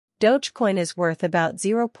Dogecoin is worth about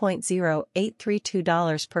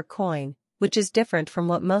 $0.0832 per coin, which is different from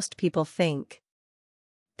what most people think.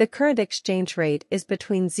 The current exchange rate is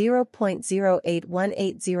between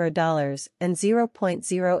 $0.08180 and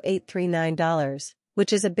 $0.0839,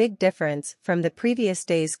 which is a big difference from the previous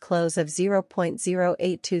day's close of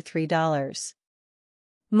 $0.0823.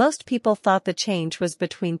 Most people thought the change was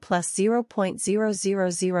between plus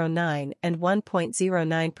 0.0009 and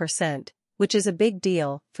 1.09%, which is a big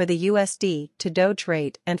deal for the USD to Doge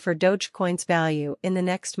rate and for Dogecoin's value in the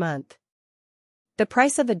next month. The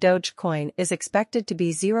price of a Dogecoin is expected to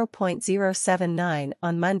be 0.079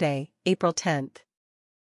 on Monday, April 10th.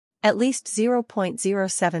 At least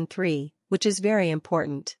 0.073, which is very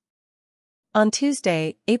important. On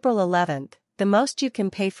Tuesday, April 11th, the most you can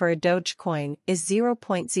pay for a Dogecoin is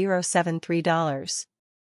 $0.073.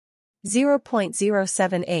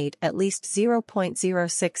 0.078 at least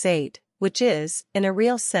 0.068, which is, in a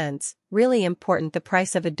real sense, really important. The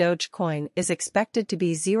price of a Dogecoin is expected to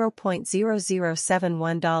be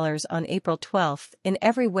 $0.0071 on April 12th in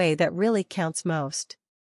every way that really counts most.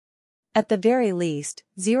 At the very least,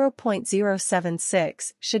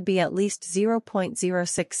 0.076 should be at least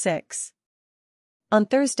 0.066. On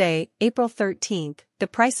Thursday, April 13th, the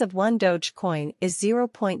price of one Dogecoin is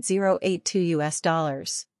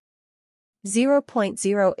 $0.082.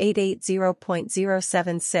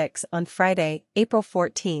 0.088-0.076 on Friday, April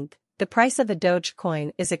 14th, the price of a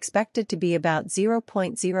Dogecoin is expected to be about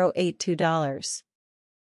 $0.082.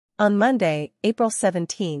 On Monday, April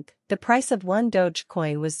 17th, the price of one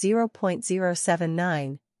Dogecoin was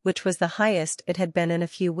 $0.079, which was the highest it had been in a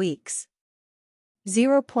few weeks.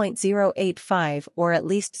 0.085 or at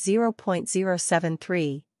least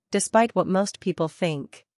 0.073, despite what most people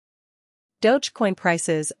think. Dogecoin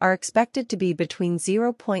prices are expected to be between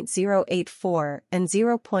 $0.084 and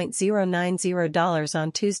 $0.090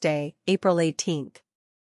 on Tuesday, April 18th.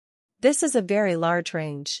 This is a very large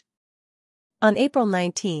range. On April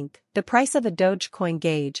 19th, the price of a Dogecoin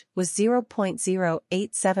gauge was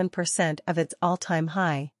 0.087% of its all-time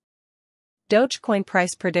high. Dogecoin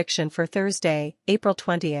price prediction for Thursday, April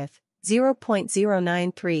 20th,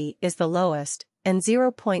 0.093 is the lowest, and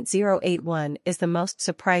 0.081 is the most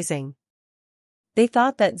surprising. They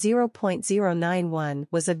thought that 0.091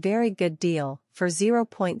 was a very good deal for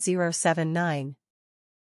 0.079.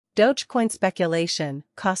 Dogecoin speculation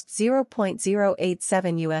cost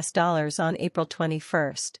 $0.087 on April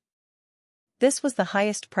 21st. This was the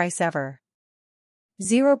highest price ever.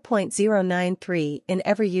 0.093 in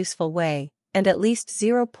every useful way, and at least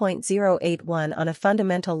 0.081 on a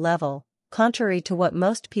fundamental level. Contrary to what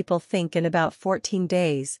most people think, in about 14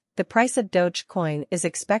 days, the price of Dogecoin is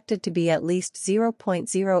expected to be at least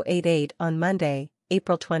 0.088 on Monday,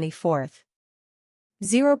 April 24th.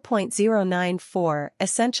 0.094,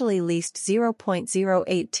 essentially least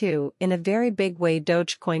 0.082 in a very big way.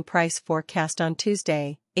 Dogecoin price forecast on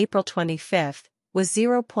Tuesday, April 25th, was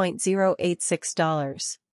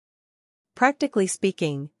 $0.086. Practically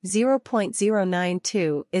speaking,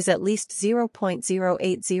 0.092 is at least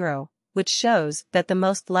 0.080, which shows that the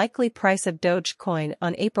most likely price of Dogecoin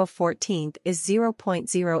on April 14th is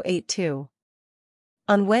 0.082.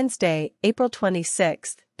 On Wednesday, April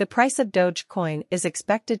 26th, the price of Dogecoin is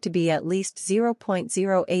expected to be at least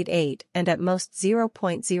 0.088 and at most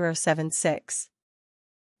 0.076.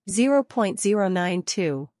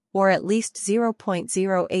 0.092, or at least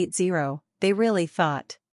 0.080, they really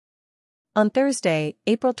thought. On Thursday,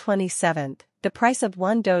 April 27th, the price of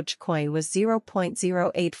one Dogecoin was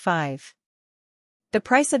 0.085. The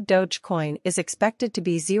price of Dogecoin is expected to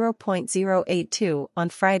be 0.082 on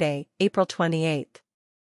Friday, April 28th.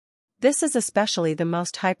 This is especially the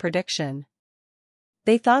most high prediction.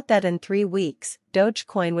 They thought that in 3 weeks,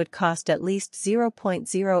 Dogecoin would cost at least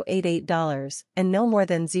 $0.088 and no more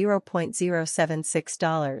than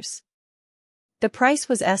 $0.076. The price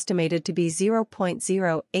was estimated to be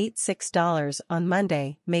 $0.086 on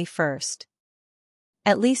Monday, May 1st.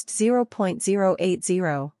 At least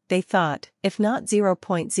 0.080, they thought, if not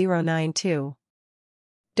 0.092.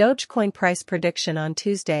 Dogecoin price prediction on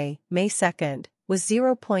Tuesday, May 2nd, was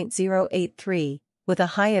 0.083, with a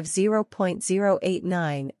high of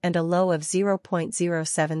 0.089 and a low of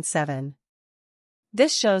 0.077.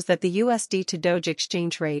 This shows that the USD to Doge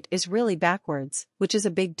exchange rate is really backwards, which is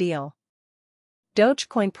a big deal.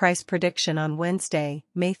 Dogecoin price prediction on Wednesday,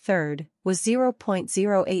 May 3rd, was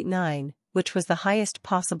 0.089, which was the highest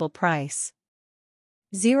possible price.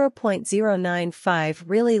 0.095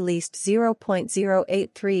 really least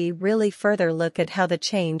 0.083 really further look at how the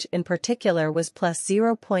change in particular was plus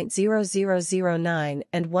 0.0009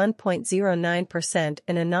 and 1.09%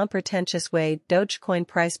 in a non-pretentious way. Dogecoin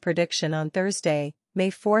price prediction on Thursday, May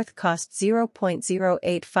 4th cost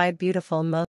 0.085 beautiful